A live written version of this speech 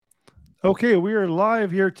Okay, we are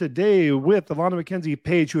live here today with Alana McKenzie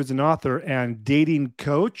Page, who is an author and dating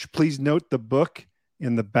coach. Please note the book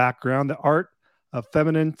in the background, The Art of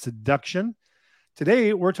Feminine Seduction.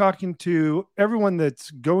 Today, we're talking to everyone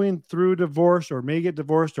that's going through divorce or may get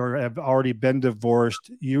divorced or have already been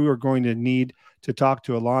divorced. You are going to need to talk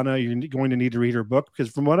to Alana. You're going to need to read her book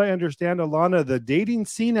because, from what I understand, Alana, the dating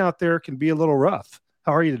scene out there can be a little rough.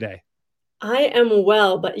 How are you today? I am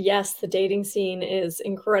well, but yes, the dating scene is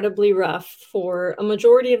incredibly rough for a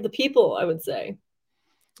majority of the people, I would say.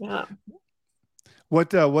 Yeah.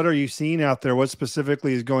 What are you seeing out there? What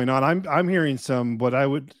specifically is going on? I'm hearing some what I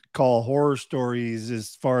would call horror stories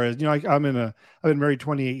as far as I've been married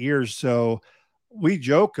 28 years, so we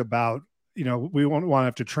joke about we won't want to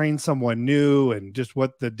have to train someone new and just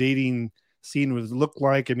what the dating scene would look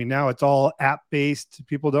like. I mean, now it's all app based.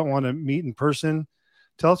 People don't want to meet in person.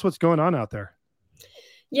 Tell us what's going on out there.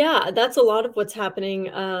 Yeah, that's a lot of what's happening.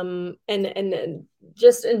 And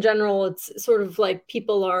just in general, it's sort of like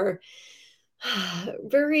people are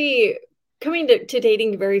very coming to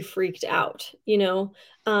dating very freaked out.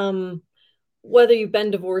 Um, whether you've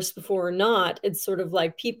been divorced before or not, it's sort of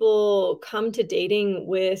like people come to dating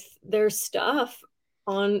with their stuff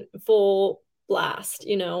on full blast,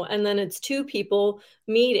 and then it's two people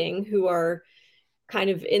meeting who are kind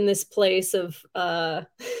of in this place of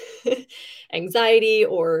anxiety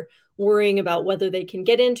or worrying about whether they can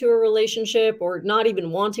get into a relationship or not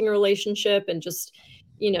even wanting a relationship and just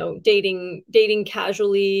dating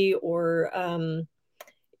casually or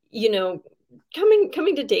you know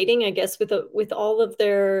coming to dating, I guess, with all of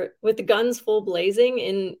their with the guns full blazing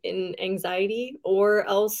in anxiety, or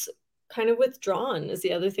else kind of withdrawn is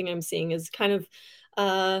the other thing I'm seeing, is kind of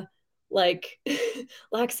uh like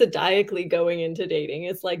lackadaisically going into dating.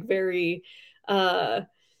 It's like very uh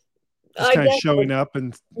Just I kind of guess, showing up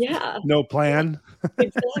and yeah. no plan.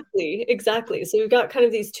 Exactly. So we've got kind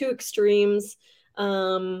of these two extremes.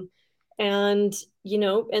 Um, and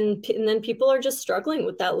and then people are just struggling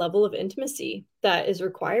with that level of intimacy that is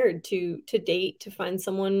required to date, to find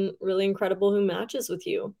someone really incredible who matches with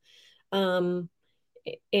you. Um,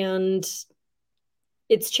 and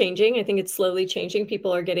it's changing. I think it's slowly changing.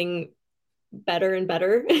 People are getting better and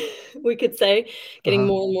better, we could say, getting Uh-huh.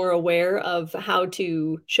 more and more aware of how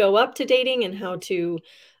to show up to dating and how to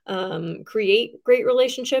create great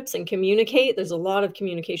relationships and communicate. There's a lot of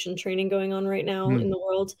communication training going on right now in Hmm. the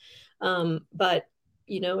world. But,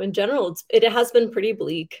 in general, it has been pretty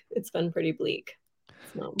bleak. It's been pretty bleak.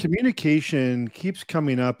 So. Communication keeps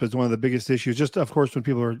coming up as one of the biggest issues, just of course when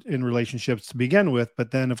people are in relationships to begin with,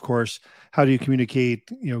 but then of course, how do you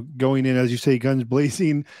communicate, going in, as you say, guns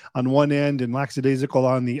blazing on one end and lackadaisical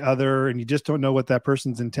on the other, and you just don't know what that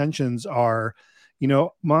person's intentions are.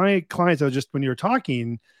 My clients, I was just, when you were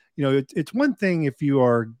talking, it's one thing if you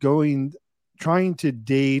are trying to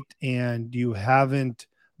date and you haven't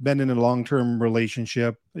been in a long-term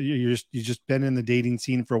relationship, you just been in the dating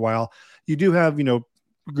scene for a while. You do have,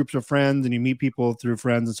 groups of friends and you meet people through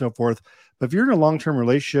friends and so forth. But if you're in a long-term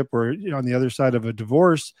relationship or on the other side of a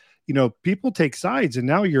divorce, people take sides, and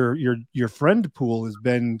now your friend pool has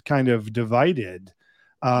been kind of divided.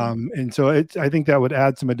 And so I think that would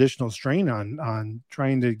add some additional strain on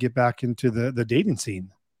trying to get back into the dating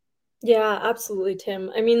scene. Yeah, absolutely,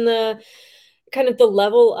 Tim. I mean, the kind of the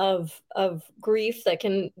level of grief that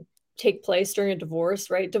can take place during a divorce,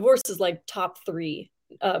 right? Divorce is like top three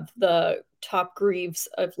of the top griefs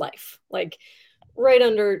of life, like right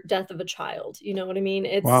under death of a child. You know what I mean?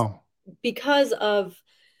 It's Wow. because of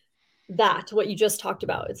that, what you just talked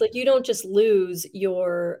about. It's like you don't just lose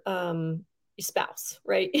your spouse,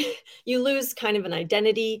 right? You lose kind of an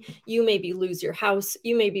identity. You maybe lose your house.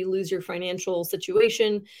 You maybe lose your financial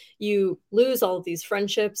situation. You lose all of these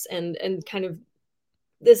friendships and kind of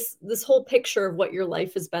this whole picture of what your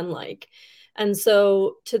life has been like. And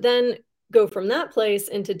so to then go from that place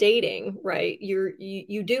into dating, right?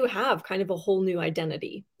 You do have kind of a whole new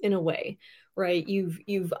identity in a way, right?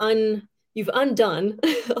 You've undone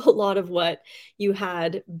a lot of what you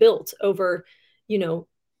had built over, you know,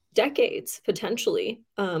 decades, potentially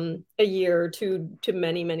a year to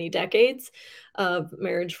many decades of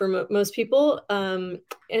marriage for most people.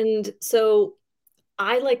 And so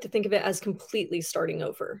I like to think of it as completely starting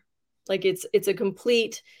over. Like it's a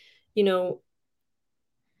complete, you know,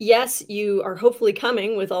 yes, you are hopefully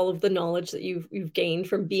coming with all of the knowledge that you've gained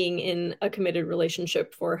from being in a committed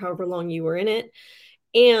relationship for however long you were in it.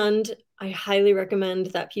 And I highly recommend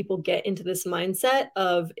that people get into this mindset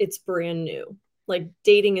of it's brand new. Like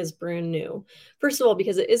dating is brand new. First of all,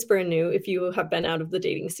 because it is brand new if you have been out of the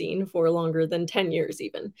dating scene for longer than 10 years,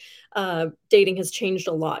 even. Dating has changed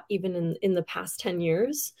a lot, even in the past 10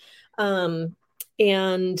 years.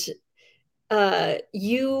 And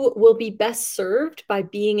you will be best served by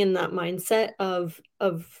being in that mindset of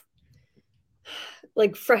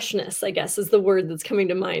like freshness, I guess is the word that's coming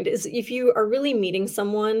to mind. Is if you are really meeting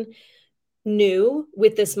someone new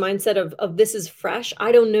with this mindset of this is fresh.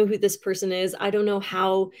 I don't know who this person is. I don't know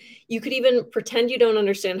how. You could even pretend you don't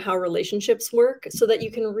understand how relationships work so that you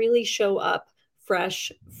can really show up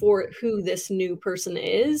fresh for who this new person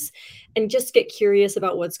is and just get curious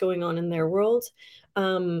about what's going on in their world.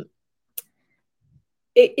 Um,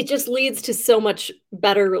 it just leads to so much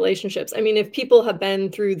better relationships. I mean, if people have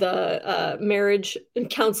been through the marriage and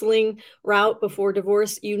counseling route before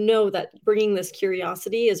divorce, you know that bringing this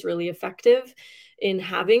curiosity is really effective in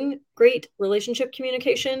having great relationship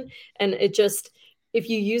communication. And it just, if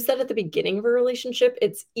you use that at the beginning of a relationship,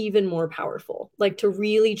 it's even more powerful. Like to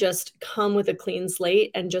really just come with a clean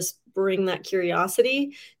slate and just bring that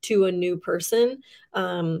curiosity to a new person.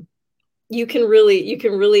 You can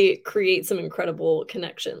really create some incredible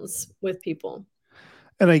connections with people.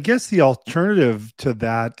 And I guess the alternative to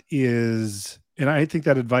that is, and I think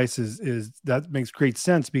that advice is that makes great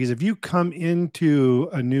sense, because if you come into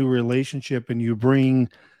a new relationship and you bring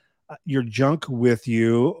your junk with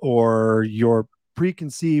you, or your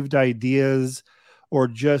preconceived ideas, or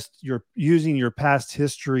just you're using your past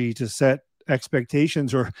history to set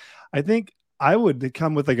expectations, or I think I would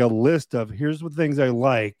come with like a list of here's what things I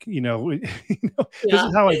like, this Yeah.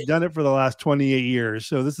 is how I've done it for the last 28 years.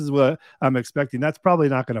 So this is what I'm expecting. That's probably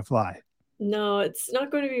not going to fly. No, it's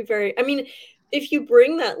not going to be very, I mean, if you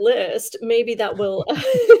bring that list, maybe that will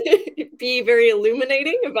be very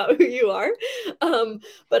illuminating about who you are.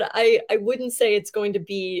 But I wouldn't say it's going to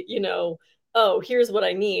be, oh, here's what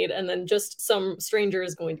I need, and then just some stranger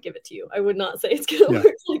is going to give it to you. I would not say it's going to Yeah.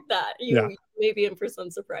 work like that. Yeah. You may be in for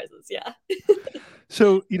some surprises. Yeah.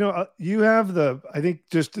 So, you have I think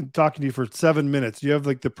just in talking to you for 7 minutes, you have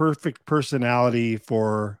like the perfect personality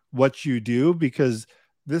for what you do, because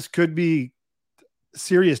this could be a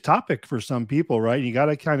serious topic for some people, right? You got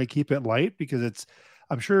to kind of keep it light, because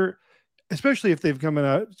I'm sure, especially if they've coming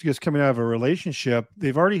out of a relationship,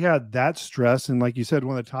 they've already had that stress. And like you said,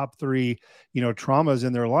 one of the top three, traumas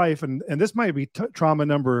in their life. And this might be trauma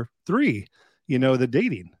number three, the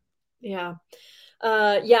dating. Yeah.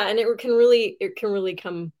 Yeah, and it can really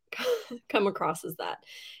come across as that.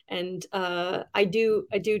 And I do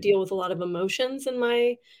deal with a lot of emotions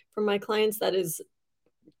from my clients. That is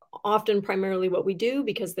often primarily what we do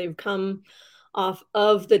because they've come off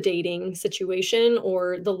of the dating situation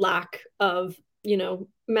or the lack of,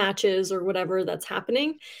 matches or whatever that's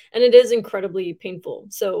happening, and it is incredibly painful.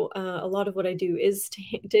 So a lot of what I do is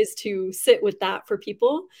to sit with that for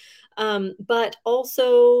people, but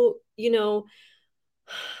also,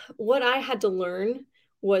 what I had to learn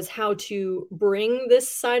was how to bring this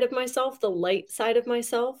side of myself, the light side of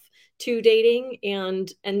myself, to dating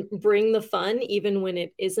and bring the fun even when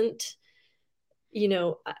it isn't.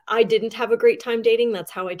 I didn't have a great time dating.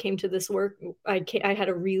 That's how I came to this work. I had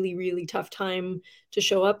a really, really tough time to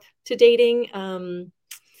show up to dating,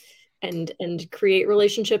 and create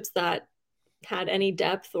relationships that had any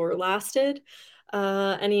depth or lasted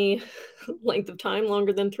any length of time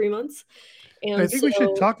longer than 3 months. I And think we should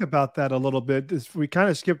so, talk about that a little bit. We kind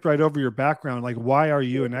of skipped right over your background. Like, why are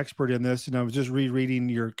you an expert in this? And I was just rereading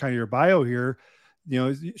your bio here.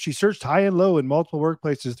 She searched high and low in multiple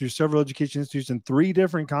workplaces through several education institutes in 3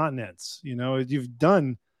 different continents. You've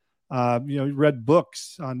done, read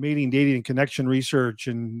books on mating, dating, and connection research,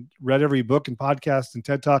 and read every book and podcast and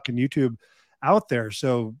TED Talk and YouTube out there.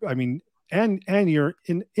 So, I mean, and you're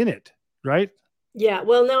in it, right? yeah,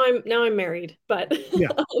 well, now I'm married, but Yeah.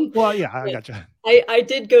 Well, yeah, I but gotcha. I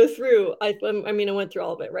did go through. I mean, I went through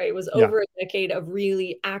all of it, right? It was Yeah. over a decade of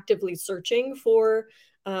really actively searching for.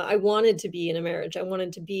 I wanted to be in a marriage. I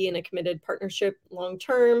wanted to be in a committed partnership long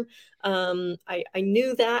term. I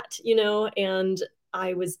knew that, and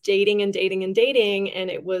I was dating and dating and dating, and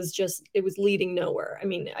it was leading nowhere. I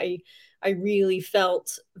mean, I really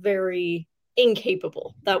felt very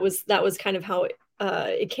incapable. That was kind of how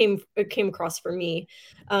it came across for me.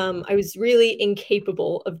 I was really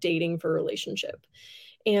incapable of dating for a relationship.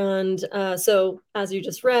 And so, as you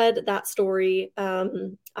just read that story,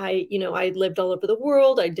 I lived all over the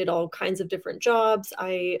world. I did all kinds of different jobs.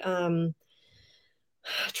 I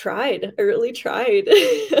tried. I really tried.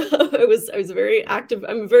 I was very active.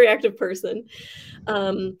 I'm a very active person.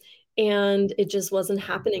 Um, and it just wasn't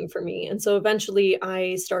happening for me. And so eventually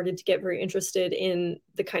I started to get very interested in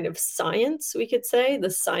the kind of science, we could say, the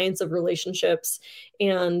science of relationships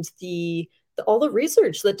and the all the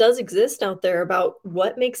research that does exist out there about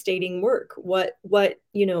what makes dating work. What,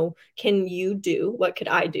 can you do? What could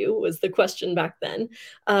I do was the question back then,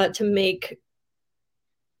 to make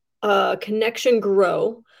a connection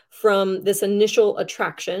grow from this initial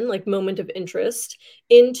attraction, like moment of interest,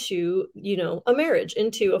 into, a marriage,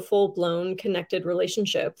 into a full-blown connected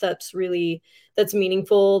relationship that's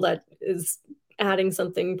meaningful, that is adding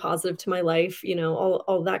something positive to my life,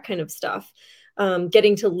 all that kind of stuff.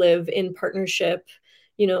 Getting to live in partnership,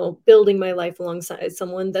 building my life alongside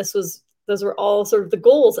someone. Those were all sort of the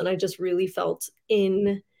goals, and I just really felt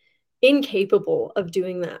incapable of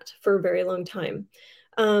doing that for a very long time.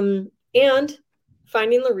 And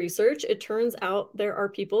finding the research, it turns out there are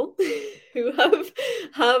people who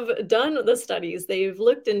have done the studies. They've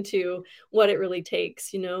looked into what it really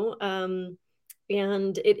takes, and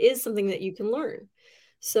it is something that you can learn.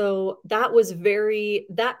 So that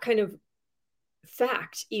kind of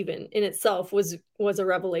fact, even in itself, was a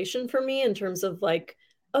revelation for me, in terms of like,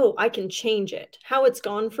 oh, I can change it. How it's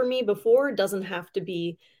gone for me before doesn't have to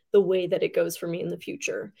be the way that it goes for me in the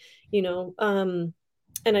future,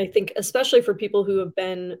 and I think especially for people who have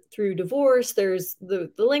been through divorce, there's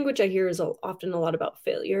the language I hear is often a lot about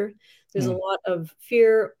failure. There's a lot of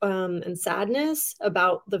fear, and sadness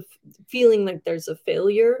about the feeling like there's a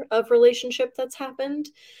failure of relationship that's happened.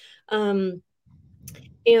 And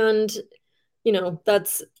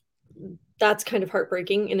that's kind of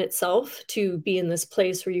heartbreaking in itself, to be in this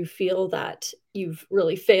place where you feel that you've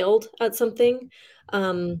really failed at something.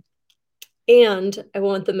 And I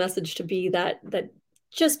want the message to be that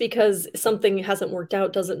just because something hasn't worked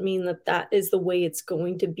out doesn't mean that is the way it's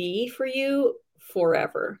going to be for you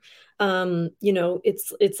forever.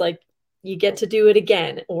 It's like you get to do it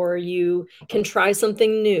again, or you can try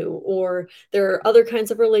something new, or there are other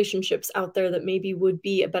kinds of relationships out there that maybe would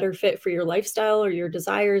be a better fit for your lifestyle or your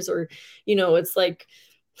desires, or, it's like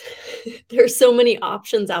there's so many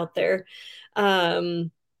options out there.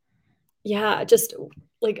 Just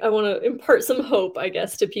like, I want to impart some hope, I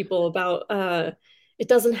guess, to people about, it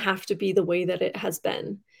doesn't have to be the way that it has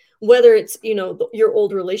been. Whether it's, your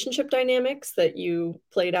old relationship dynamics that you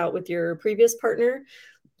played out with your previous partner,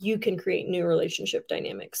 you can create new relationship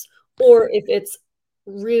dynamics. Or if it's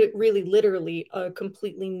really literally a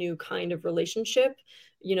completely new kind of relationship,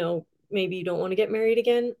 maybe you don't want to get married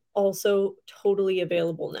again, also totally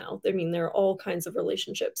available now. I mean, there are all kinds of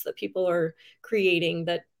relationships that people are creating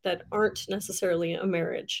that aren't necessarily a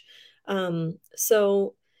marriage.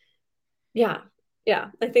 So yeah,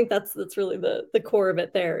 I think that's really the core of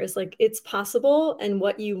it. There is like, it's possible, and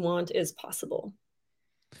what you want is possible.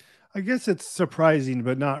 I guess it's surprising,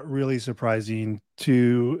 but not really surprising,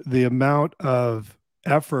 to the amount of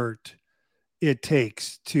effort it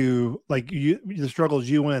takes to, like, the struggles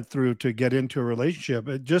you went through to get into a relationship.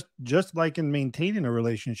 It just like in maintaining a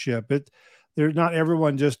relationship, there's not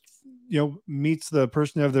everyone just, meets the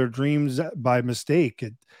person of their dreams by mistake.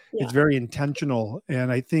 It's Yeah. very intentional.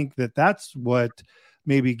 And I think that that's what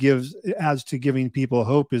maybe adds to giving people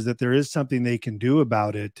hope, is that there is something they can do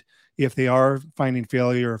about it if they are finding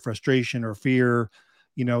failure or frustration or fear,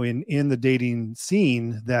 in the dating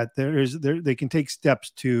scene, that they can take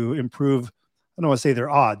steps to improve. I don't want to say their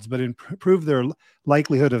odds, but improve their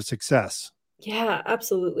likelihood of success. Yeah,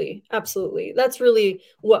 absolutely. Absolutely. That's really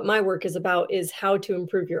what my work is about, is how to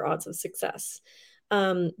improve your odds of success.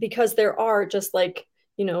 Because there are, just like,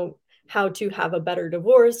 how to have a better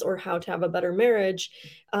divorce or how to have a better marriage,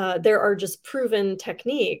 there are just proven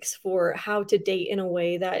techniques for how to date in a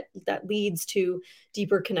way that leads to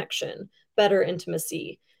deeper connection, better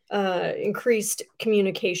intimacy, increased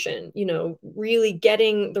communication, really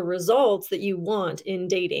getting the results that you want in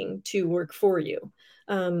dating to work for you,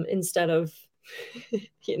 instead of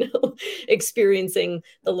experiencing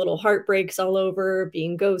the little heartbreaks all over,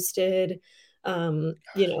 being ghosted,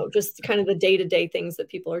 just kind of the day-to-day things that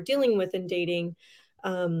people are dealing with in dating.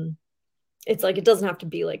 It's like, it doesn't have to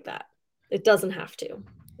be like that. It doesn't have to,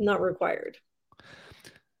 not required.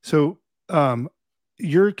 So,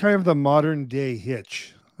 you're kind of the modern day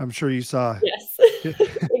Hitch. I'm sure you saw. Yes.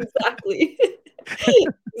 Exactly.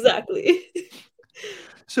 Exactly.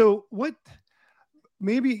 So what,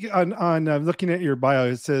 maybe on looking at your bio,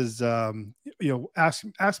 it says,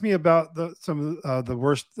 ask me about some of the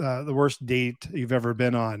worst date you've ever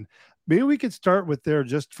been on. Maybe we could start with there,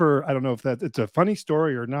 just for, I don't know if it's a funny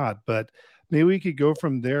story or not, but maybe we could go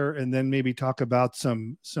from there, and then maybe talk about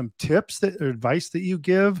some tips or advice that you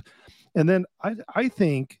give. And then I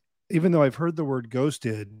think, even though I've heard the word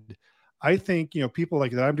ghosted, I think, people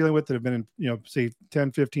like that I'm dealing with that have been in, say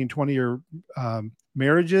 10, 15, 20-year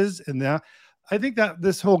marriages, and that I think that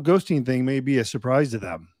this whole ghosting thing may be a surprise to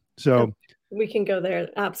them. So We can go there.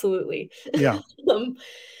 Absolutely. Yeah. um,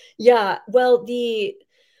 yeah. Well, the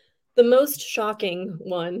most shocking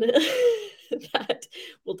one that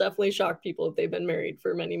will definitely shock people if they've been married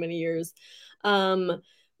for many, many years, um,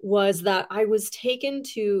 was that I was taken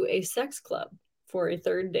to a sex club for a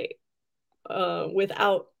third date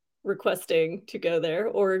without requesting to go there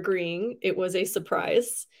or agreeing. It was a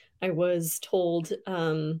surprise. I was told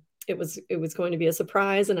it was going to be a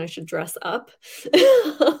surprise and I should dress up.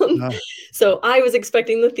 um, Uh, so I was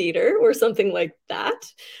expecting the theater or something like that.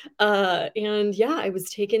 And yeah, I was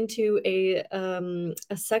taken to a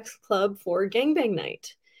sex club for gangbang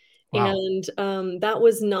night. wow. And that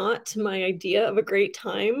was not my idea of a great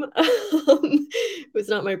time. It was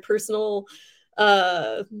not my personal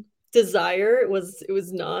uh, desire. It was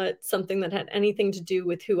not something that had anything to do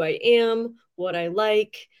with who I am, what I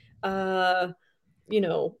like, uh,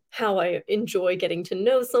 how I enjoy getting to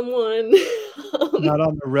know someone. Um, Not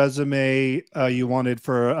on the resume you wanted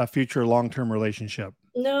for a future long-term relationship.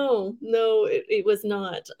 no, no, it was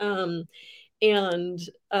not. And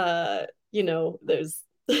there's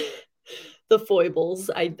the foibles.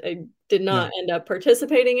 I did Yeah. not end up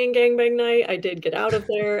participating in gangbang night. I did get out of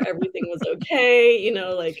there. Everything was okay.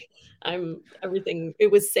 Like everything. It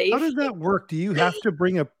was How safe. does that work? Do you have to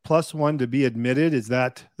bring a +1 to be admitted? Is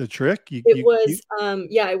that the trick? It was,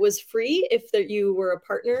 yeah, it was free if that you were a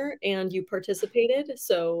partner and you participated.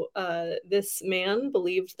 So this man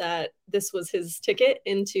believed that this was his ticket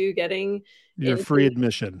into getting Your free into,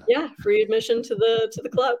 admission. yeah, free admission to the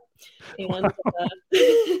club. And Wow.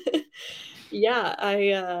 yeah,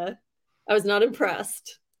 I was not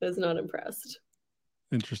impressed. I was not impressed.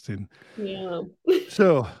 Interesting. Yeah.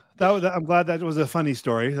 So I'm glad that was a funny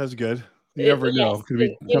story. That's good. You never know. Yes, It could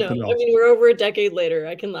be something I else. mean, we're over a decade later.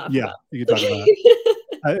 I can laugh Yeah, about you can talk about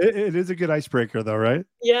it. it. It is a good icebreaker, though, right?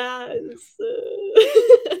 Yeah,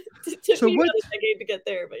 it took So me what? about a decade to get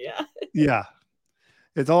there, but yeah. Yeah,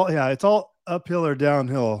 it's all uphill or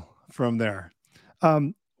downhill from there.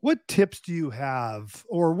 What tips do you have,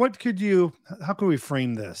 or what could you? How can we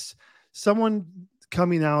frame this? Someone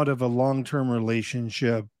coming out of a long-term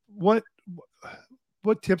relationship, what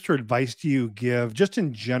tips or advice do you give, just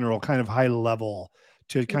in general, kind of high level,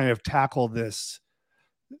 to kind of tackle this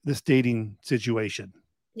dating situation?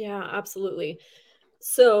 Yeah, absolutely.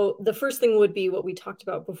 So the first thing would be what we talked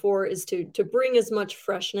about before is to bring as much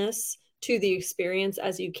freshness to the experience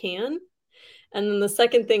as you can. And then the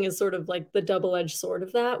second thing is sort of like the double-edged sword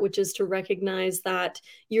of that, which is to recognize that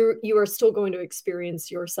you are still going to experience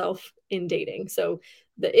yourself in dating. So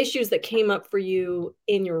the issues that came up for you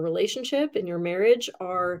in your relationship, in your marriage,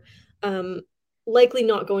 are um, likely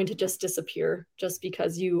not going to just disappear just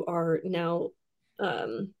because you are now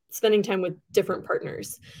spending time with different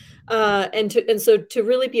partners. And so to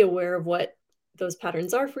really be aware of what those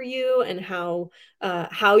patterns are for you and how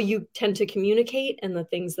you tend to communicate and the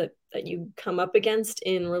things that you come up against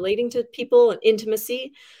in relating to people and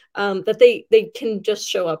intimacy, that they can just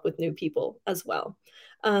show up with new people as well.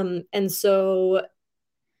 And so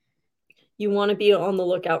you want to be on the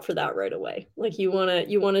lookout for that right away. Like you want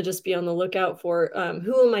to just be on the lookout for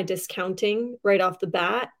who am I discounting right off the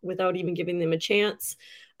bat without even giving them a chance,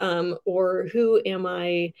 or who am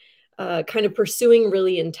I kind of pursuing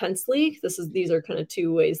really intensely. These are kind of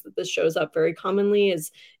two ways that this shows up very commonly.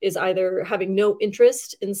 Is either having no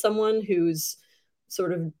interest in someone who's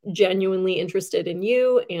sort of genuinely interested in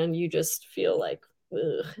you, and you just feel like,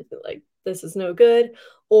 ugh, like this is no good,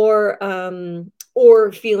 or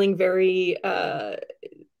feeling very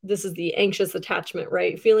this is the anxious attachment,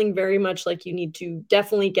 right? Feeling very much like you need to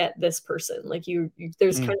definitely get this person, like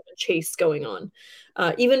there's Mm. kind of a chase going on,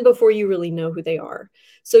 even before you really know who they are.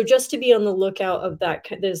 So just to be on the lookout of that,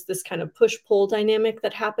 there's this kind of push pull dynamic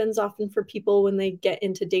that happens often for people when they get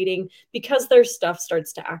into dating because their stuff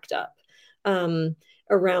starts to act up. Um,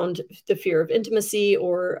 Around the fear of intimacy,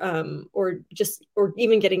 or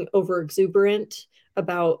even getting over exuberant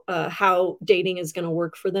about how dating is going to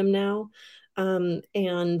work for them now.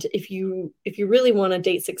 And if you really want to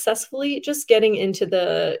date successfully, just getting into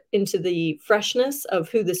the freshness of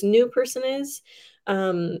who this new person is,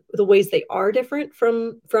 the ways they are different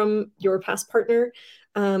from your past partner,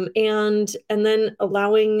 and then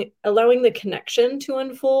allowing the connection to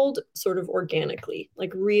unfold sort of organically,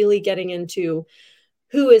 like really getting into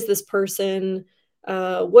who is this person,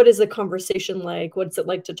 what is the conversation like, what's it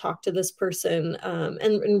like to talk to this person,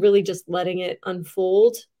 and really just letting it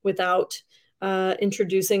unfold without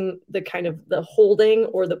introducing the kind of the holding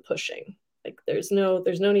or the pushing. Like there's no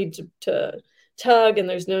need to tug, and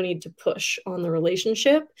there's no need to push on the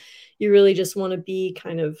relationship. You really just want to be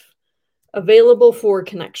kind of available for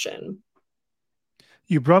connection.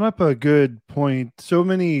 You brought up a good point. So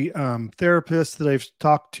many therapists that I've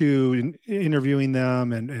talked to, interviewing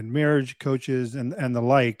them, and marriage coaches and the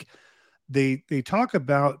like, they talk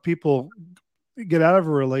about people get out of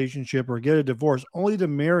a relationship or get a divorce only to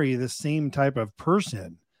marry the same type of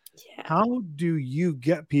person. Yeah. How do you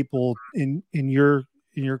get people in your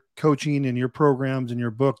coaching and your programs and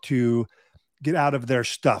your book to get out of their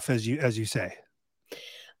stuff, as you say?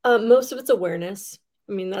 Most of it's awareness.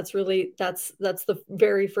 I mean, that's the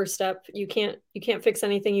very first step. You can't fix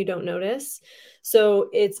anything you don't notice. So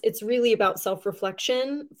it's really about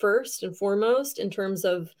self-reflection first and foremost in terms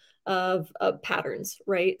of patterns,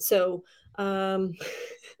 right? So um,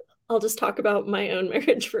 I'll just talk about my own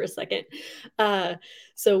marriage for a second. Uh,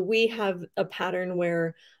 so we have a pattern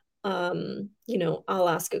where, I'll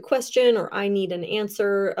ask a question or I need an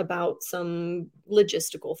answer about some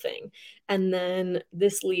logistical thing. And then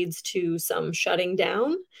this leads to some shutting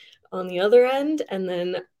down on the other end. And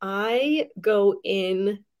then I go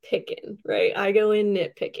in picking, right? I go in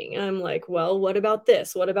nitpicking. I'm like, well, what about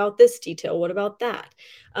this? What about this detail? What about that?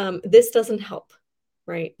 This doesn't help,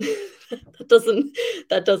 right? that doesn't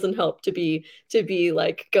that doesn't help to be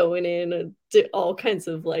like going in and do all kinds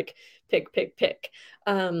of like pick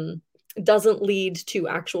um doesn't lead to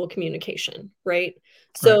actual communication, right? Right.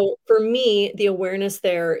 So for me, the awareness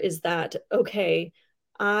there is that, okay,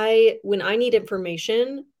 I when I need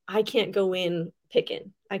information, I can't go in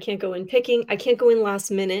picking. I can't go in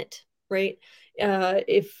last minute, right?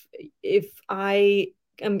 If I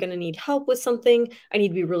am going to need help with something, I need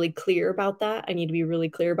to be really clear about that. I need to be really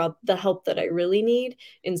clear about the help that I really need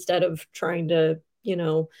instead of trying to,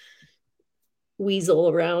 weasel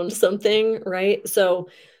around something, right? So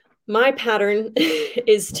my pattern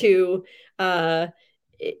uh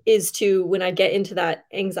is to when I get into that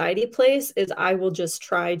anxiety place is I will just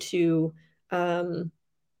try to um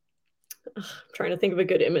I'm trying to think of a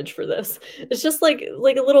good image for this. It's just like a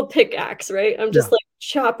little pickaxe, right? I'm Yeah. just like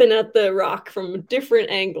chopping at the rock from different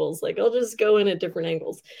angles. Like I'll just go in at different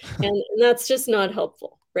angles. And that's just not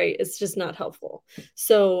helpful, right? It's just not helpful.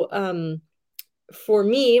 So for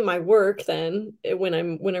me, my work then, when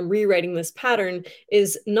I'm rewriting this pattern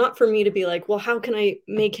is not for me to be like, well, how can I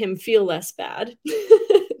make him feel less bad?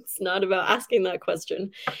 It's not about asking that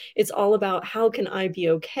question. It's all about how can I be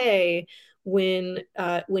okay when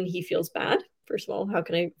he feels bad. First of all, how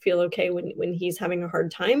can I feel okay when he's having a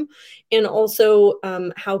hard time? And also,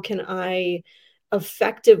 how can I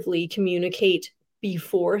effectively communicate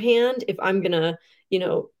beforehand if I'm gonna,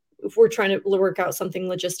 if we're trying to work out something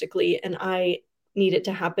logistically and I need it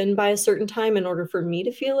to happen by a certain time in order for me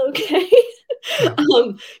to feel okay.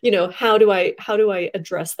 Yeah. How do I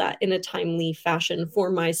address that in a timely fashion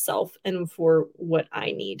for myself and for what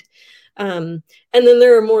I need? And then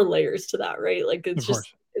there are more layers to that, right? Like Of it's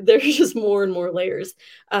just course. there's just more and more layers.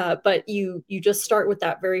 But you just start with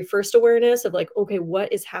that very first awareness of like, okay,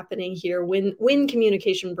 what is happening here when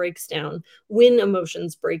communication breaks down, when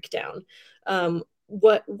emotions break down?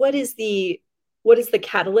 What is the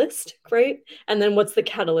catalyst, right? And then what's the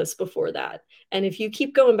catalyst before that? And if you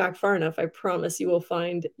keep going back far enough, I promise you will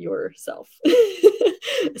find yourself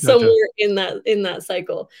Gotcha. somewhere in that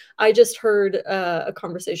cycle. I just heard a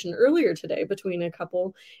conversation earlier today between a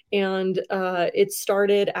couple, and it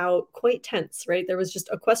started out quite tense, right? There was just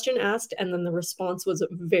a question asked, and then the response was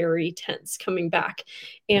very tense coming back.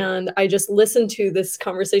 And I just listened to this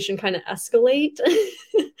conversation kind of escalate.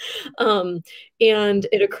 um, and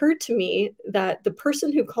it occurred to me that the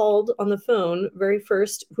person who called on the phone very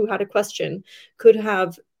first, who had a question, could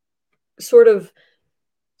have sort of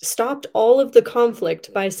stopped all of the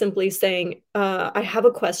conflict by simply saying, I have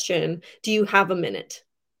a question. Do you have a minute?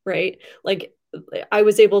 Right? Like I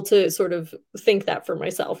was able to sort of think that for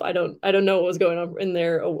myself. I don't know what was going on in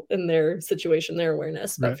their situation, their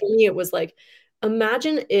awareness. But Right. for me, it was like,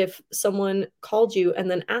 imagine if someone called you and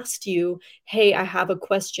then asked you, hey, I have a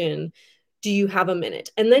question. Do you have a minute?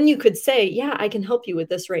 And then you could say, yeah, I can help you with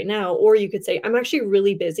this right now. Or you could say, I'm actually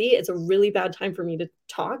really busy. It's a really bad time for me to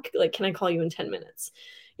talk. Like, can I call you in 10 minutes?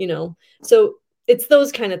 So it's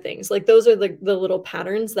those kind of things. Like those are the little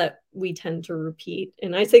patterns that we tend to repeat.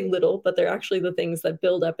 And I say little, but they're actually the things that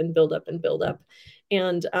build up and build up and build up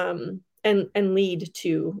and lead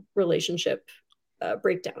to relationship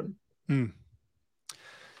breakdown. Mm.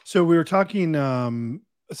 So we were talking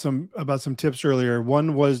some tips earlier.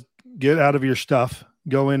 One was get out of your stuff,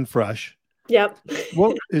 go in fresh. Yep.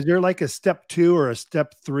 Well, is there like a step two or a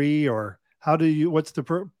step three, or what's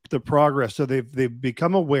the progress? So they've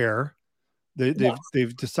become aware. Yes.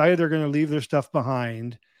 They've decided they're going to leave their stuff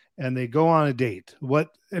behind, and they go on a date.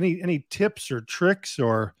 Any tips or tricks,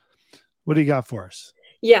 or what do you got for us?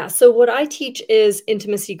 Yeah. So what I teach is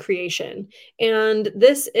intimacy creation. And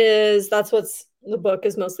that's what's the book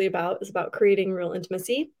is mostly about, is about creating real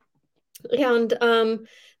intimacy. And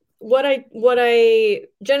what I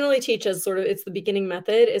generally teach as sort of it's the beginning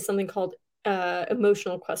method is something called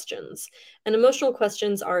emotional questions. And emotional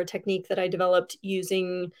questions are a technique that I developed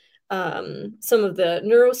using some of the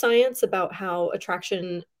neuroscience about how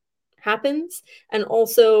attraction happens, and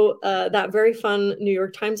also that very fun New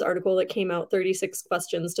York Times article that came out, 36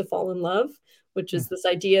 questions to fall in love, which Hmm. is this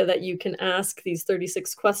idea that you can ask these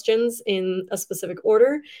 36 questions in a specific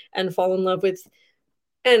order and fall in love with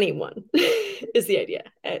anyone is the idea.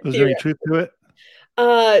 Is there any truth to it?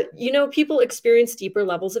 People experience deeper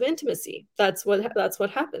levels of intimacy. That's what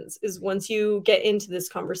happens is once you get into this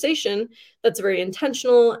conversation that's very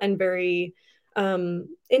intentional and very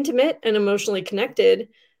intimate and emotionally connected,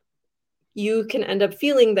 you can end up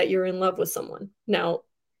feeling that you're in love with someone. Now,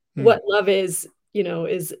 Hmm. what love is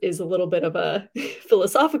a little bit of a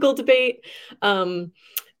philosophical debate.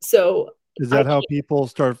 So Is I that how people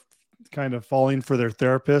start kind of falling for their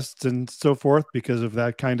therapists and so forth because of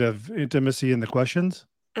that kind of intimacy in the questions?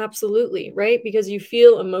 Absolutely, right? Because you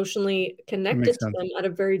feel emotionally That connected makes to sense. them at a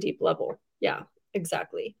very deep level. Yeah,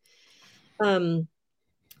 exactly. Um,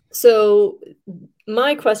 so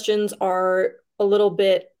my questions are a little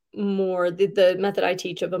bit more the method I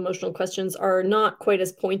teach of emotional questions are not quite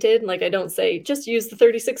as pointed. Like I don't say just use the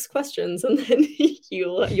 36 questions and then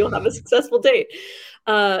you'll have a successful date.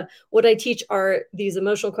 What I teach are these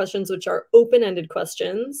emotional questions, which are open-ended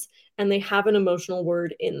questions, and they have an emotional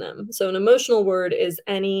word in them. So an emotional word is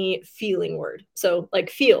any feeling word. So like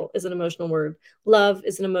feel is an emotional word, love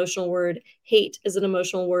is an emotional word, hate is an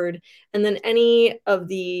emotional word, and then any of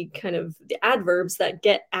the kind of the adverbs that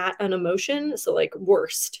get at an emotion, so like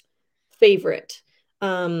worst, favorite,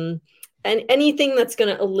 and anything that's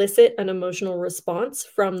going to elicit an emotional response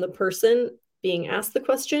from the person being asked the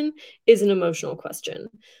question is an emotional question.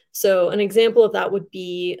 So an example of that would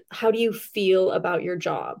be, how do you feel about your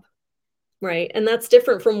job? Right? And that's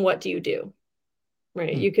different from what do you do?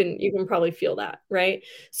 Right? Hmm. You can probably feel that, right? And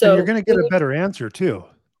you're So going to get a better answer too,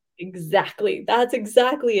 exactly. That's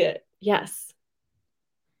exactly it. Yes.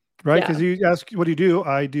 right? Yeah. Because you ask, "What do you do?"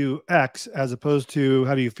 I do X, as opposed to,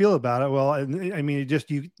 "How do you feel about it?" Well, and I mean,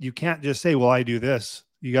 you can't just say, "Well, I do this."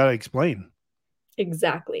 You got to explain.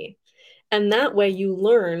 Exactly. And that way you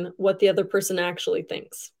learn what the other person actually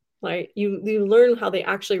thinks, right? You learn how they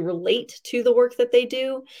actually relate to the work that they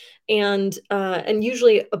do, and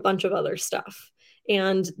usually a bunch of other stuff.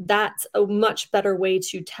 And that's a much better way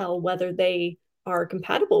to tell whether they are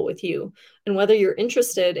compatible with you and whether you're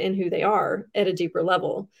interested in who they are at a deeper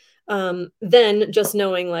level, than just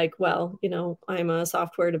knowing like, well, I'm a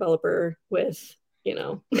software developer with, you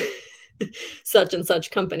know such and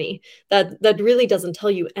such company. That really doesn't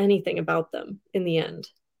tell you anything about them in the end.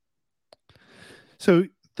 So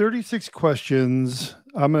 36 questions.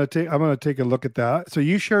 I'm going to take a look at that. So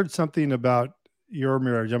you shared something about your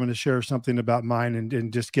marriage. I'm going to share something about mine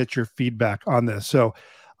and just get your feedback on this. So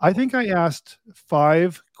I think I asked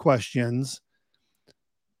 5 questions.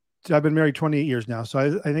 So I've been married 28 years now. So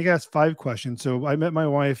I think I asked 5 questions. So I met my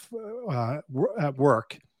wife at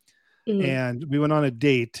work, Mhm. and we went on a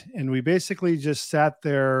date, and we basically just sat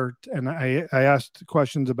there, and I asked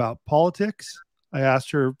questions about politics. I asked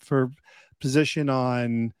her for position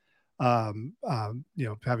on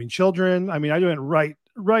having children. I mean, I went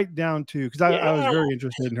right down to, because I was Yeah. very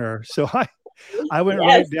interested in her. So I went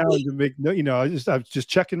right Yes. down to make no, I was just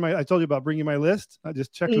checking I told you about bringing my list. I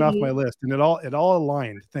just checking off my Mhm. list, and it all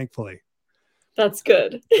aligned, thankfully. That's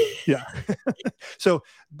good. Yeah. So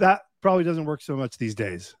that probably doesn't work so much these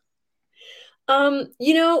days.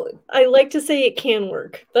 I like to say it can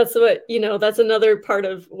work. That's another part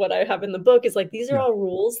of what I have in the book is like these are Yeah. all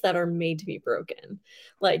rules that are made to be broken.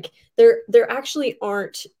 Like there actually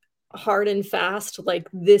aren't hard and fast like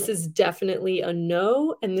this is definitely a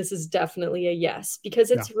no and this is definitely a yes, because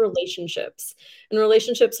Yeah. it's relationships. And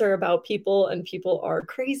relationships are about people, and people are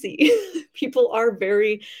crazy. People are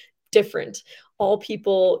very different. All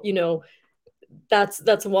people,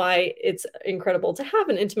 that's why it's incredible to have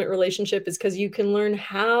an intimate relationship, is because you can learn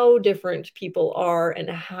how different people are and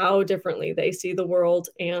how differently they see the world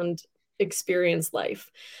and experience life.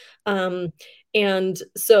 um, and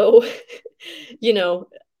so you know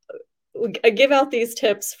I give out these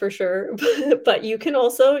tips for sure, but you can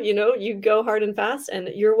also, you go hard and fast, and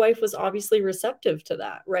your wife was obviously receptive to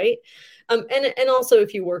that, right? And also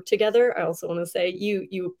if you work together, I also want to say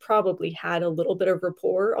you probably had a little bit of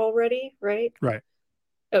rapport already, right? Right.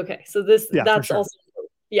 Okay, so this Yeah, for that's sure. also,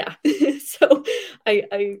 yeah. So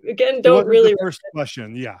I again It don't wasn't the really. first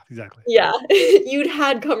question. Yeah, exactly. Yeah, you'd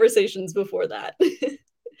had conversations before that.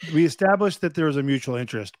 We established that there was a mutual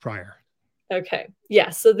interest prior. Okay. Yeah.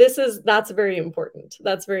 So that's very important.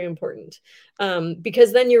 That's very important.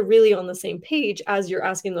 Because then you're really on the same page as you're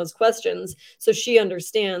asking those questions. So she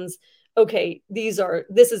understands, okay, this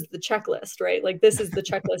is the checklist, right? Like this is the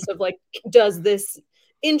checklist of like, does this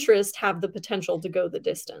interest have the potential to go the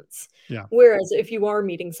distance? Yeah. Whereas if you are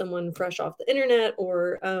meeting someone fresh off the internet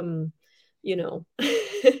or, you know,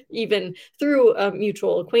 even through a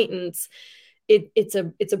mutual acquaintance, it's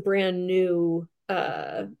a brand new,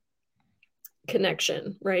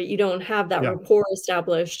 connection, right? You don't have that Yeah. rapport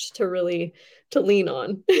established to really to lean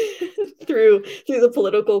on through the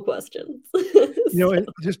political questions. So,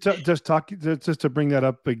 Just to bring that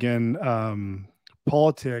up again,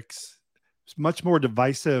 politics is much more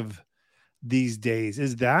divisive these days.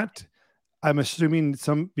 Is that, I'm assuming,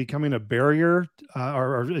 some becoming a barrier,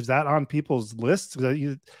 or is that on people's lists?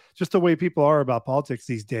 Just the way people are about politics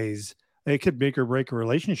these days, it could make or break a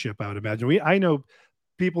relationship. I would imagine. I know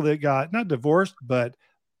people that got not divorced, but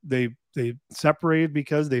they separated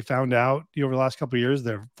because they found out, over the last couple of years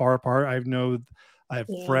they're far apart. I have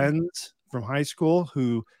yeah, friends from high school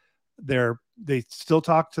who they still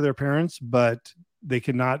talk to their parents, but they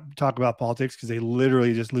cannot talk about politics because they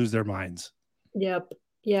literally just lose their minds. yep,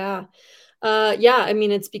 yeah. Yeah, I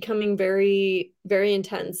mean it's becoming very, very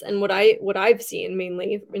intense. And what I've seen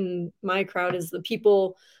mainly in my crowd is the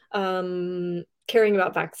people caring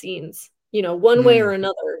about vaccines. One way or Mm,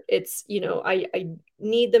 another, it's, I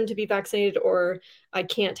need them to be vaccinated or I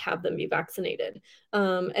can't have them be vaccinated.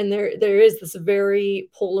 And there is this very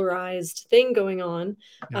polarized thing going on,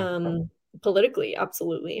 yeah. um, politically,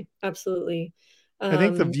 absolutely, absolutely. I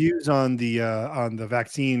think the Um, views on the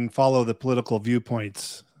vaccine follow the political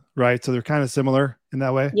viewpoints, right? So they're kind of similar in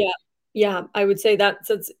that way. Yeah, yeah, I would say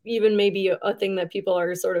that's even maybe a thing that people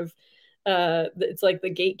are sort of it's like the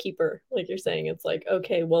gatekeeper, like you're saying. It's like,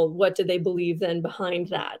 okay, well, what do they believe then behind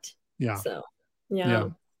that? Yeah. So, Yeah. yeah.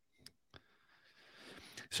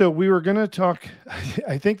 So we were going to talk.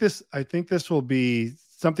 I think this will be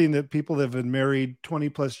something that people that have been married 20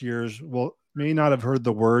 plus years may not have heard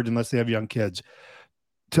the word unless they have young kids.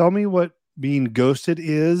 Tell me what being ghosted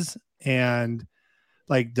is, and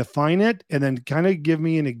like define it, and then kind of give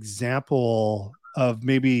me an example of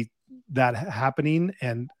maybe that happening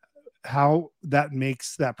and how that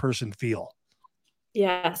makes that person feel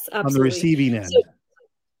Yes, on the absolutely. receiving So end.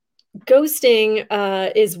 ghosting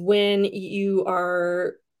is when you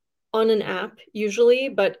are on an app usually,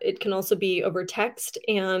 but it can also be over text,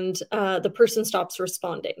 and the person stops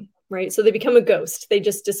responding, right? So they become a ghost. They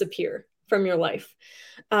just disappear from your life.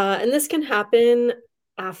 And this can happen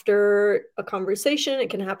after a conversation. It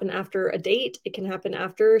can happen after a date. It can happen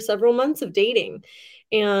after several months of dating.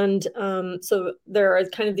 And so there are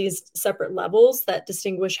kind of these separate levels that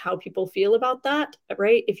distinguish how people feel about that,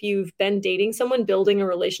 right? If you've been dating someone, building a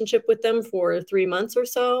relationship with them for 3 months or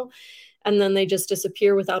so, and then they just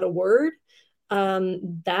disappear without a word,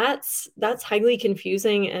 that's highly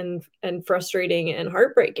confusing and frustrating and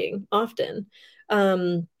heartbreaking often.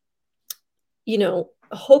 Um,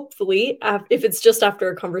 Hopefully, if it's just after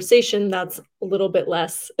a conversation, that's a little bit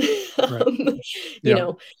less, Right. um, you Yeah.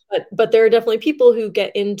 know, but there are definitely people who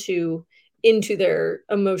get into their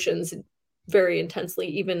emotions very intensely,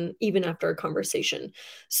 even after a conversation.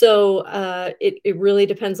 So it really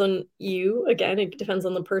depends on you. Again, it depends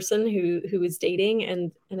on the person who is dating,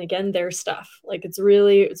 and again, their stuff. Like it's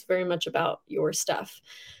very much about your stuff.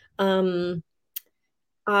 Um,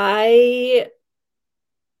 I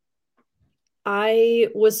I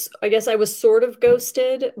guess I was sort of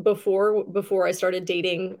ghosted before I started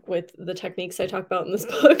dating with the techniques I talk about in this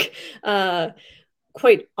book, uh,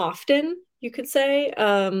 quite often, you could say.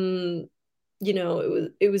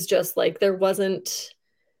 It was just like there wasn't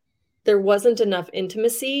enough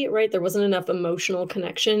intimacy, right? There wasn't enough emotional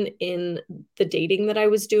connection in the dating that I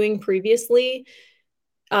was doing previously.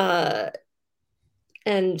 Uh,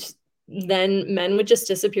 and then men would just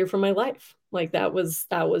disappear from my life. Like that was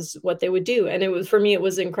what they would do, and it was, for me, it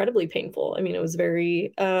was incredibly painful. I mean, it was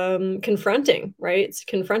very confronting, right? It's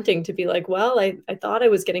confronting to be like, well, I thought I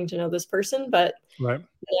was getting to know this person, but Right.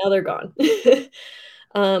 now they're gone.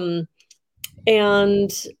 um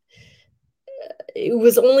and it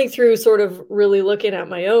was only through sort of really looking at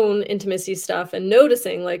my own intimacy stuff and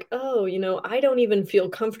noticing, like, oh, I don't even feel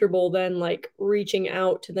comfortable then, like, reaching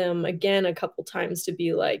out to them again a couple times to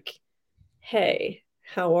be like, hey,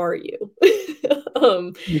 how are you?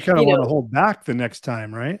 um You kind of you want to know hold back the next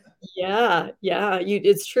time, right? yeah, yeah,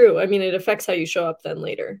 it's true. I mean, it affects how you show up then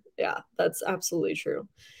later. Yeah, that's absolutely true.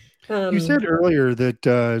 You Um, said earlier that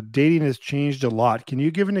dating has changed a lot. Can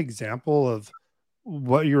you give an example of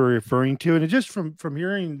what you're referring to? And it just from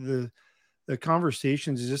hearing the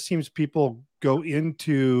conversations, it just seems people go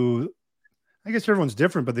into, I guess everyone's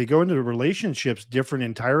different, but they go into relationships different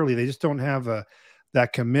entirely. They just don't have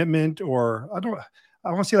that commitment, or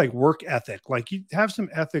I want to say like work ethic. Like you have some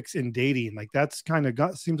ethics in dating. Like that's kind of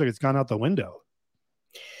got seems like it's gone out the window.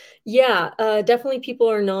 yeah, definitely people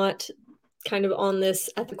are not kind of on this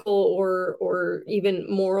ethical or even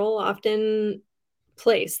moral often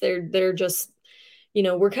place. They're just,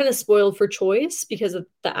 we're kind of spoiled for choice because of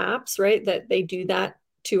the apps, right? That they do that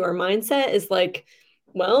to our mindset is like,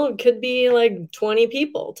 well, it could be like 20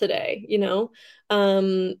 people today,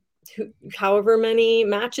 Um, however many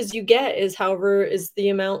matches you get is however is the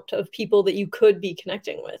amount of people that you could be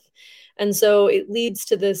connecting with. And so it leads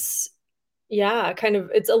to this, yeah, kind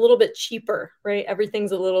of, it's a little bit cheaper, right?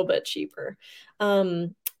 Everything's a little bit cheaper.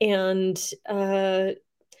 And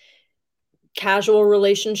casual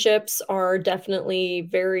relationships are definitely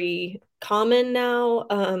very common now.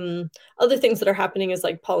 Other things that are happening is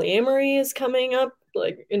like polyamory is coming up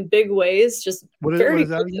like in big ways, just What very is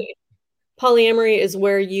that again? quickly. Polyamory is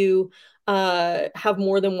where you have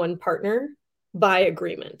more than one partner by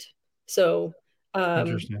agreement. So, um,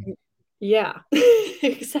 Interesting. yeah,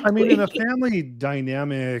 I mean, in a exactly. family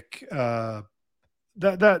dynamic,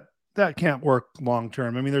 that that that can't work long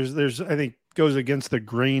term. I mean, there's I think goes against the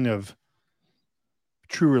grain of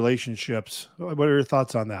true relationships. What are your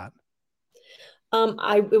thoughts on that?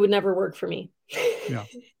 It would never work for me. Yeah,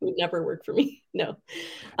 It would never work for me. No.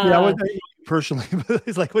 yeah. Uh, Personally, but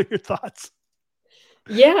it's like, what are your thoughts?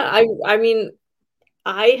 yeah, I mean,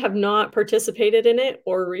 I have not participated in it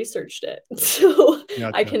or researched it. So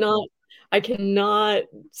I Gotcha. cannot I cannot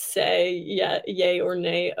say yay or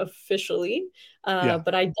nay officially. Yeah,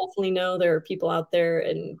 But I definitely know there are people out there,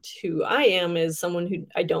 and who I am is someone who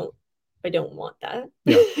I don't want that.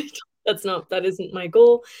 yeah. That isn't my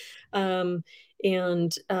goal. Um,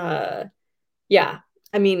 and yeah,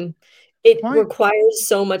 I mean, it Why requires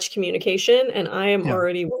so much communication, and I am yeah.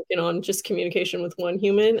 already working on just communication with one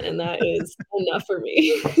human, and that is enough for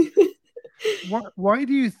me. Why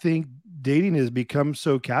do you think dating has become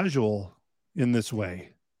so casual in this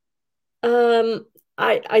way? Um,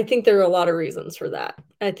 I think there are a lot of reasons for that.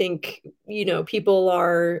 I think, people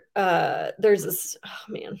are there's this, oh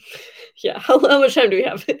man. Yeah, how much time do we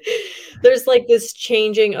have? There's like this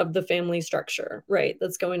changing of the family structure, right?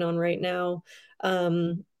 That's going on right now.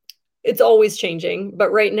 Um, it's always changing,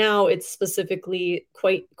 but right now it's specifically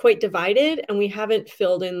quite divided, and we haven't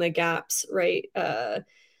filled in the gaps, right?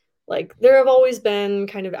 Like there have always been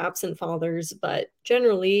kind of absent fathers, but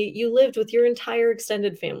generally you lived with your entire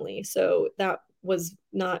extended family. So that was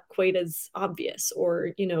not quite as obvious,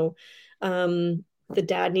 or, the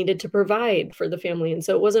dad needed to provide for the family. And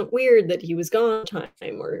so it wasn't weird that he was gone time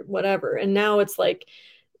or whatever. And now it's like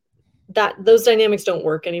that those dynamics don't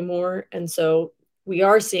work anymore. And so we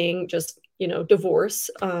are seeing just, divorce,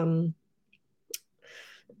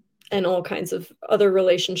 and all kinds of other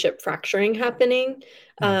relationship fracturing happening,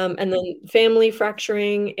 Yeah. and then family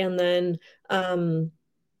fracturing, and then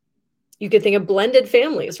you could think of blended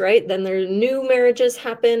families, right? Then there are new marriages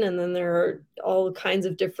happen, and then there are all kinds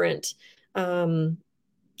of different um,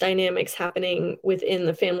 dynamics happening within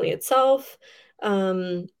the family itself.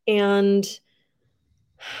 And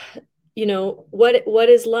what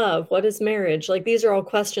is love, what is marriage? Like these are all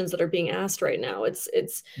questions that are being asked right now.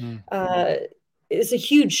 Mm. Uh it's a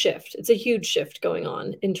huge shift. It's a huge shift going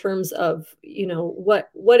on in terms of,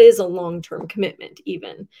 what is a long-term commitment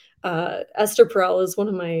even. Esther Perel is one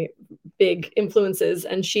of my big influences,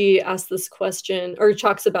 and she asked this question, or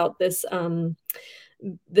talks about this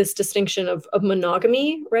distinction of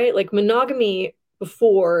monogamy, right? Like monogamy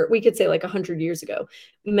before, we could say like 100 years ago,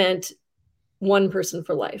 meant one person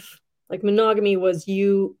for life. Like monogamy was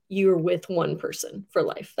you're with one person for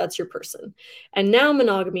life. That's your person. And now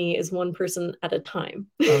monogamy is one person at a time.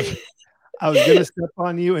 I was I was gonna step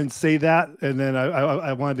on you and say that, and then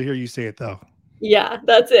I wanted to hear you say it though. Yeah,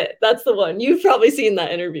 that's it. That's the one. You've probably seen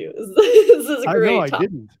that interview. This is a I know great I topic.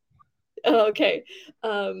 didn't. Okay.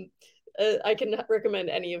 Um, I can recommend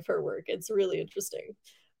any of her work. It's really interesting.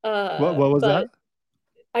 What was But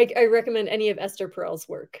that? I recommend any of Esther Perel's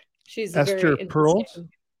work. She's very Esther Pearls? interesting.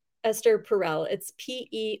 Esther Perel. It's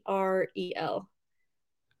Perel.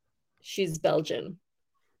 She's Belgian.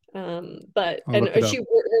 But I'll and look it she up.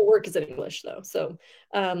 her work is in English though. So,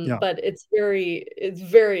 Yeah, but it's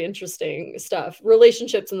very interesting stuff.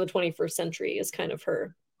 Relationships in the 21st century is kind of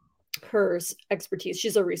her expertise.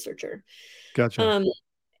 She's a researcher. gotcha. Um,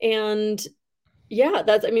 and Yeah,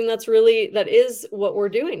 that is what we're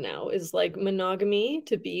doing now, is like monogamy.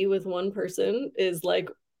 To be with one person is like,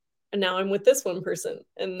 and now I'm with this one person,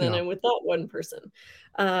 and then Yeah. I'm with that one person.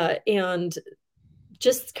 And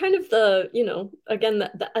just kind of the, again,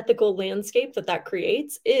 the ethical landscape that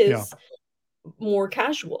creates Yeah. is more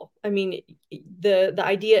casual. I mean, the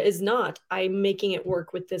idea is not I'm making it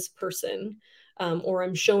work with this person, or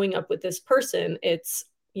I'm showing up with this person. It's,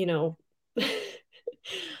 you know,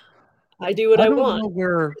 I do what I I don't want know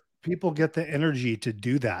where people get the energy to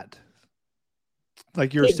do that.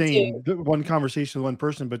 Like you're to do. saying, one conversation with one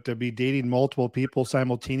person, but to be dating multiple people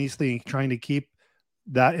simultaneously, trying to keep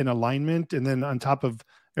that in alignment. And then on top of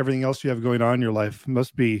everything else you have going on in your life,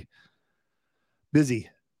 must be busy.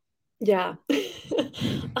 Yeah.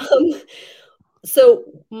 um, so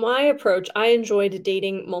my approach, I enjoyed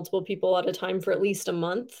dating multiple people at a time for at least a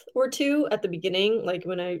month or two at the beginning. Like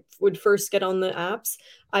when I would first get on the apps,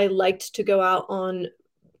 I liked to go out on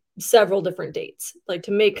several different dates, like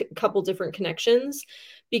to make a couple different connections,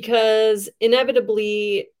 because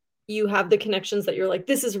inevitably you have the connections that you're like,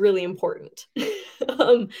 this is really important.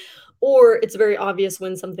 um, or it's very obvious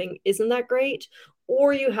when something isn't that great,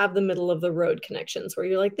 or you have the middle of the road connections where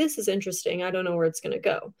you're like, this is interesting. I don't know where it's going to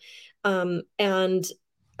go. And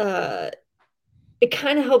uh, it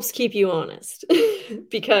kind of helps keep you honest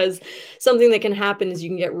because something that can happen is you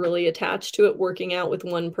can get really attached to it working out with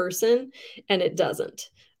one person and it doesn't,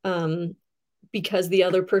 um, because the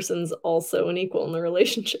other person's also an equal in the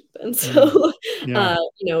relationship. And Mm, so, yeah.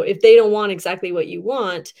 if they don't want exactly what you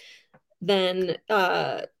want, then,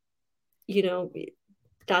 you know,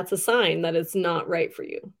 that's a sign that it's not right for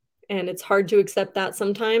you. And it's hard to accept that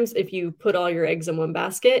sometimes if you put all your eggs in one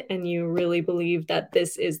basket and you really believe that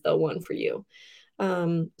this is the one for you.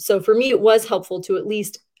 So for me, it was helpful to at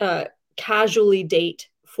least casually date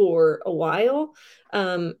for a while.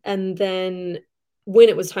 And then when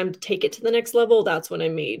it was time to take it to the next level, that's when I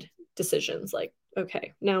made decisions like,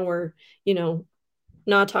 okay, now we're, you know,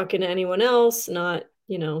 not talking to anyone else, not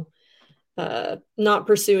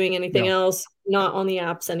pursuing anything Yeah. else, not on the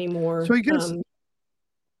apps So anymore. I guess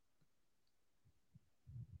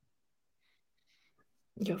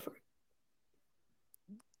Go for it.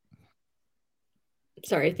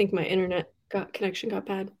 Sorry, I think my internet connection got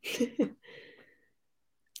bad.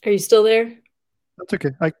 Are you still there? that's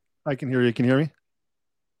okay. I can hear you. Can you hear me?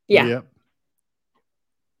 Yeah. Yeah.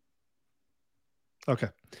 Okay.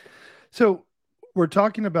 So we're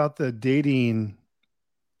talking about the dating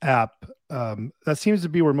app. That seems to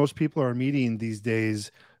be where most people are meeting these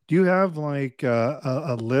days. Do you have like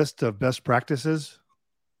a list of best practices?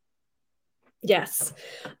 Yes.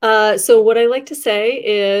 So what I like to say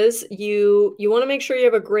is you want to make sure you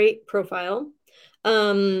have a great profile.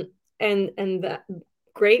 Um, and that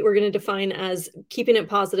great we're going to define as keeping it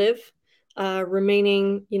positive,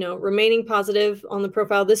 remaining positive on the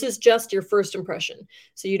profile. This is just your first impression.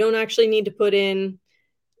 So you don't actually need to put in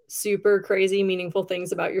super crazy meaningful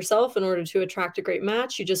things about yourself in order to attract a great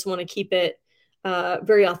match. You just want to keep it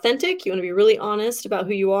very authentic. You want to be really honest about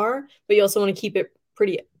who you are, but you also want to keep it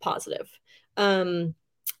pretty positive, um,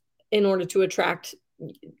 in order to attract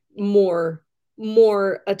more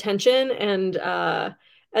attention, and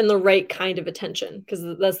the right kind of attention, because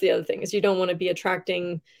that's the other thing is you don't want to be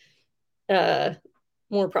attracting uh,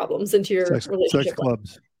 more problems into your Sex relationship life.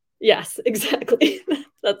 clubs. Yes, exactly.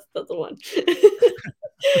 That's the one.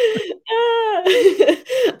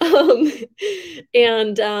 um,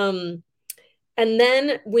 and and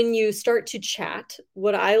then when you start to chat,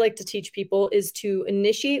 what I like to teach people is to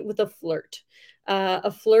initiate with a flirt.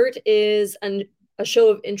 A flirt is a show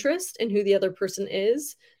of interest in who the other person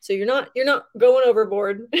is. So you're not going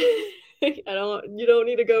overboard. You don't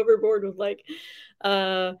need to go overboard with like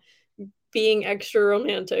uh being extra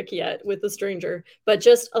romantic yet with a stranger, but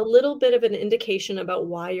just a little bit of an indication about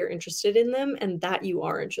why you're interested in them and that you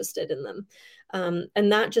are interested in them. And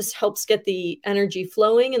that just helps get the energy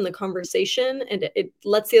flowing in the conversation. And it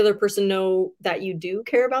lets the other person know that you do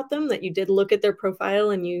care about them, that you did look at their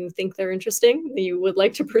profile and you think they're interesting, that you would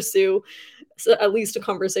like to pursue at least a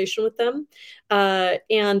conversation with them,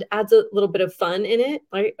 and adds a little bit of fun in it.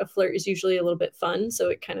 Right? A flirt is usually a little bit fun. So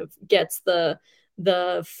it kind of gets the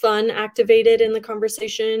fun activated in the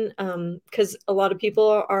conversation, because a lot of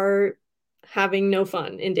people are having no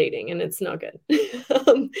fun in dating and it's not good. That's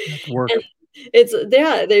And work.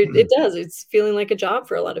 it does, it's feeling like a job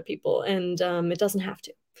for a lot of people, and it doesn't have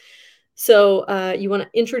to. So you want to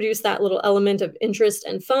introduce that little element of interest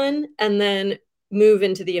and fun, and then move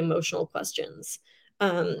into the emotional questions,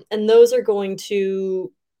 and those are going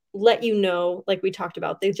to let you know, like we talked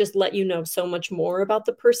about, they just let you know so much more about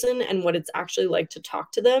the person and what it's actually like to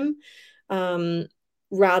talk to them.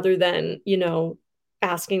 rather than,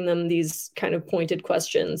 asking them these kind of pointed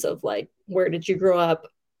questions of like, where did you grow up?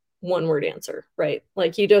 One word answer, right?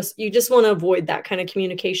 Like you just want to avoid that kind of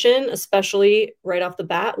communication, especially right off the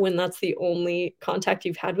bat when that's the only contact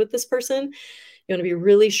you've had with this person. You want to be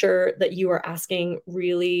really sure that you are asking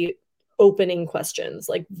really opening questions,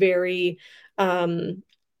 like very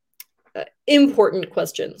important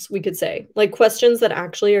questions, we could say, like questions that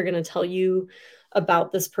actually are going to tell you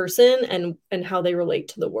about this person and how they relate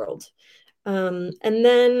to the world. And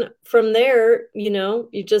then from there,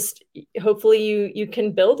 you just hopefully you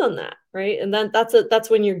can build on that, right? And then that's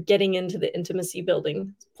when you're getting into the intimacy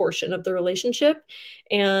building portion of the relationship.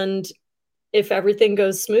 And if everything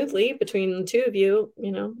goes smoothly between the two of you,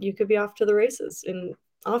 you could be off to the races in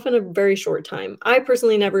often a very short time. I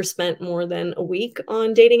personally never spent more than a week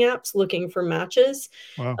on dating apps looking for matches,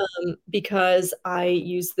 Wow. because I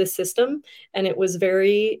used this system and it was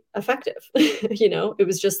very effective. It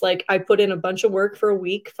was just like I put in a bunch of work for a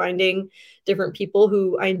week finding different people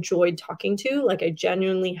who I enjoyed talking to, like I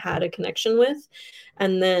genuinely had a connection with.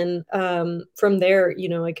 And then from there,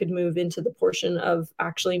 I could move into the portion of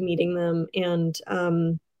actually meeting them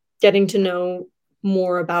and getting to know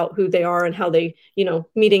more about who they are and how they,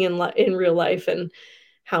 meeting in real life and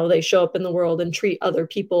how they show up in the world and treat other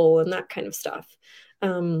people and that kind of stuff.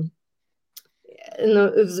 And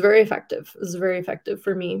it was very effective. It was very effective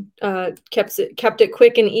for me. Kept it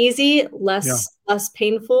quick and easy, Yeah. less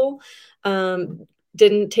painful.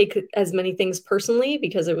 Didn't take as many things personally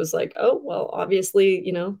because it was like, oh, well, obviously,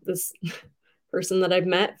 this person that I've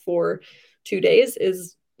met for 2 days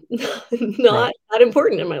is Right. not that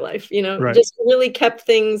important in my life, Right. just really kept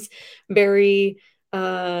things very,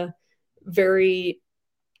 very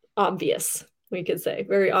obvious, we could say,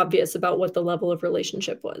 very obvious about what the level of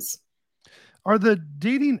relationship was. Are the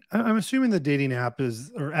dating, I'm assuming the dating app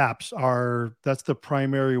is, or apps are, that's the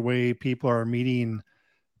primary way people are meeting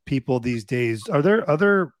people these days. Are there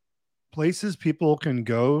other places people can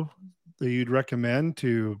go that you'd recommend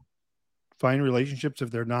to find relationships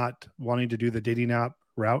if they're not wanting to do the dating app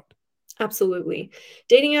route? Absolutely.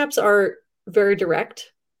 Dating apps are very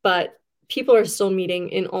direct, but people are still meeting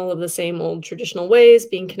in all of the same old traditional ways,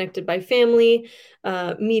 being connected by family,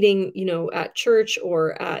 meeting, at church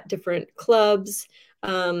or at different clubs.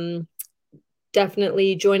 Um,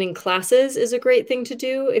 Definitely joining classes is a great thing to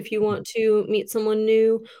do if you want to meet someone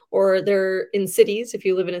new, or they're in cities. If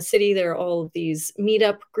you live in a city, there are all of these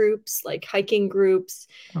meetup groups, like hiking groups.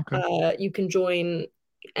 Okay. You can join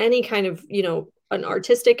any kind of, an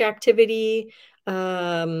artistic activity,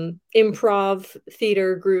 improv,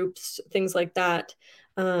 theater groups, things like that.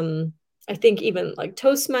 I think even like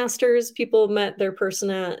Toastmasters, people met their person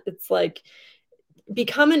at. It's like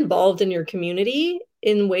become involved in your community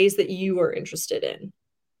in ways that you are interested in.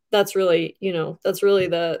 That's really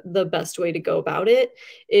the best way to go about it,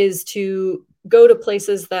 is to go to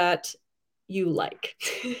places that you like.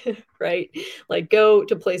 Right? Like go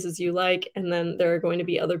to places you like, and then there are going to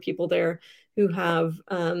be other people there who have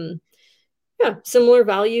yeah, similar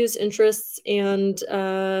values, interests, and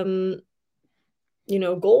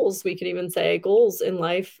goals. We could even say goals in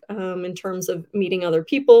life, in terms of meeting other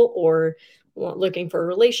people or looking for a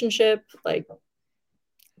relationship. Like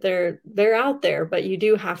they're out there, but you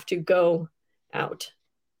do have to go out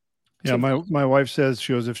Yeah, to my wife says,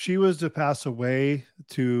 she goes, if she was to pass away,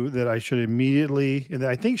 to that I should immediately, and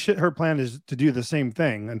I think her plan is to do the same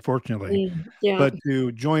thing, unfortunately, yeah. but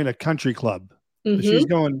to join a country club. Hmm. She's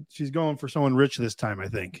going for someone rich this time, I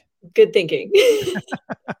think. Good thinking.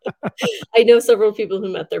 I know several people who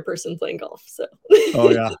met their person playing golf, so Oh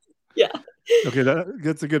yeah. yeah. Okay,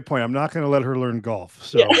 that's a good point. I'm not going to let her learn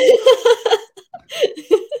golf. Yeah.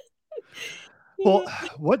 So, well,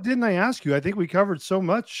 what didn't I ask you? I think we covered so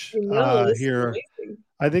much No, this is here. amazing.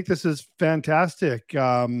 I think this is fantastic. You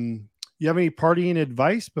have any partying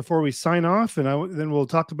advice before we sign off? And then we'll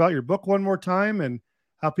talk about your book one more time and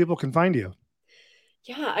how people can find you.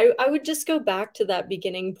 Yeah, I would just go back to that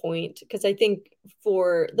beginning point, because I think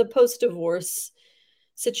for the post-divorce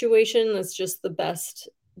situation, that's just the best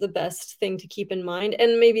thing to keep in mind.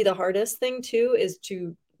 And maybe the hardest thing too is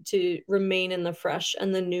to remain in the fresh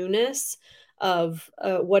and the newness of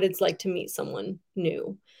what it's like to meet someone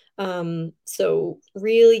new. So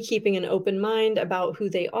really keeping an open mind about who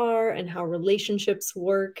they are and how relationships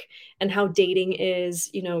work and how dating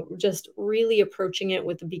is, just really approaching it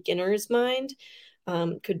with a beginner's mind,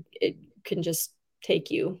 it can just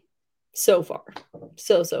take you so far,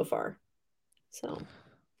 so far. So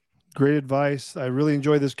Great advice. I really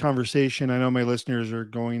enjoyed this conversation. I know my listeners are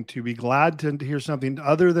going to be glad to hear something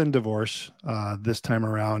other than divorce this time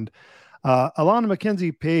around. Alana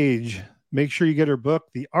McKenzie Page, make sure you get her book,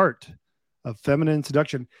 The Art of Feminine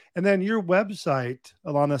Seduction. And then your website,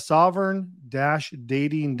 Alana,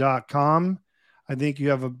 sovereign-dating.com. I think you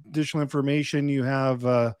have additional information. You have,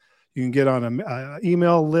 you can get on a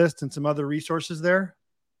email list and some other resources there.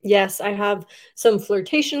 Yes, I have some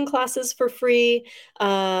flirtation classes for free.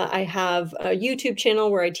 I have a YouTube channel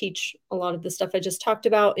where I teach a lot of the stuff I just talked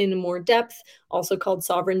about in more depth, also called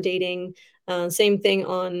Sovereign Dating. Same thing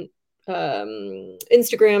on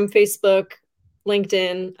Instagram, Facebook,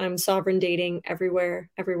 LinkedIn. I'm Sovereign Dating everywhere,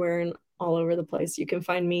 and all over the place. You can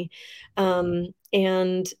find me.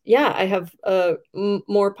 And yeah, I have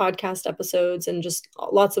more podcast episodes and just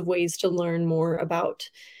lots of ways to learn more about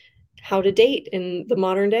how to date in the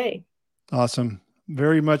modern day. Awesome.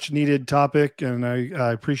 Very much needed topic. And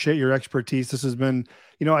I appreciate your expertise. This has been,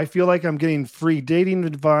 I feel like I'm getting free dating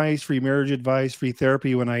advice, free marriage advice, free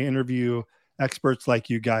therapy when I interview experts like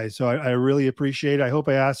you guys. So I really appreciate it. I hope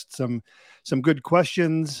I asked some good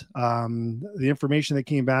questions. The information that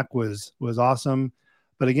came back was awesome.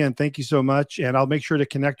 But again, thank you so much. And I'll make sure to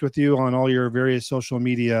connect with you on all your various social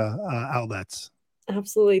media outlets.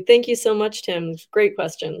 Absolutely. Thank you so much, Tim. Great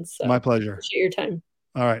questions. So My pleasure. appreciate your time.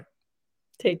 All right.